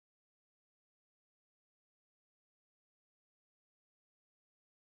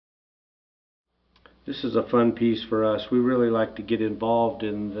This is a fun piece for us. We really like to get involved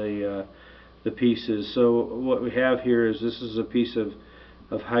in the pieces. So what we have here is this is a piece of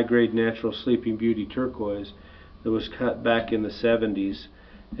high-grade natural Sleeping Beauty turquoise that was cut back in the 70s,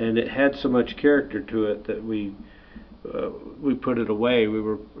 and it had so much character to it that we put it away. We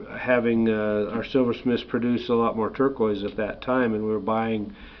were having our silversmiths produce a lot more turquoise at that time, and we were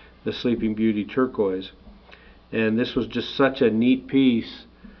buying the Sleeping Beauty turquoise. And this was just such a neat piece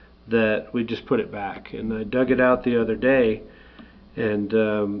that we just put it back. And I dug it out the other day, and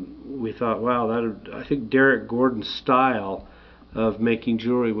we thought, wow, I think Derrick Gordon's style of making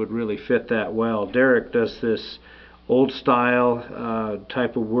jewelry would really fit that well. Derrick does this old style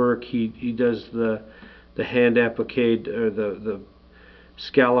type of work. He does the hand applique, or the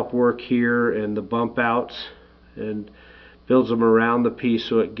scallop work here and the bump outs, and builds them around the piece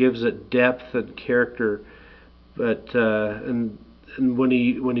so it gives it depth and character. But and when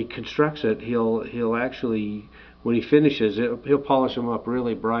he constructs it, he'll actually, when he finishes it, he'll polish them up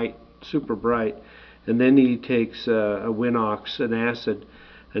really bright, super bright, and then he takes a Winox, an acid,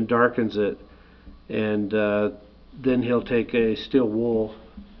 and darkens it, and then he'll take a steel wool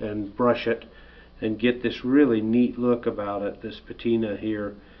and brush it and get this really neat look about it, this patina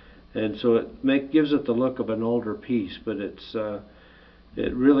here. And so it gives it the look of an older piece, but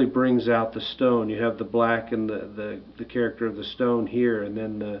it really brings out the stone. You have the black and the character of the stone here, and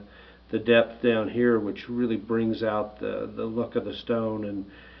then the depth down here, which really brings out the look of the stone, and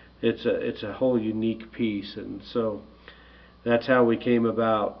it's a whole unique piece. And so that's how we came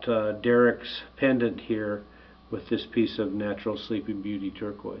about Derrick's pendant here with this piece of natural Sleeping Beauty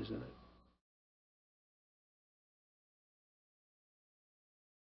turquoise in it.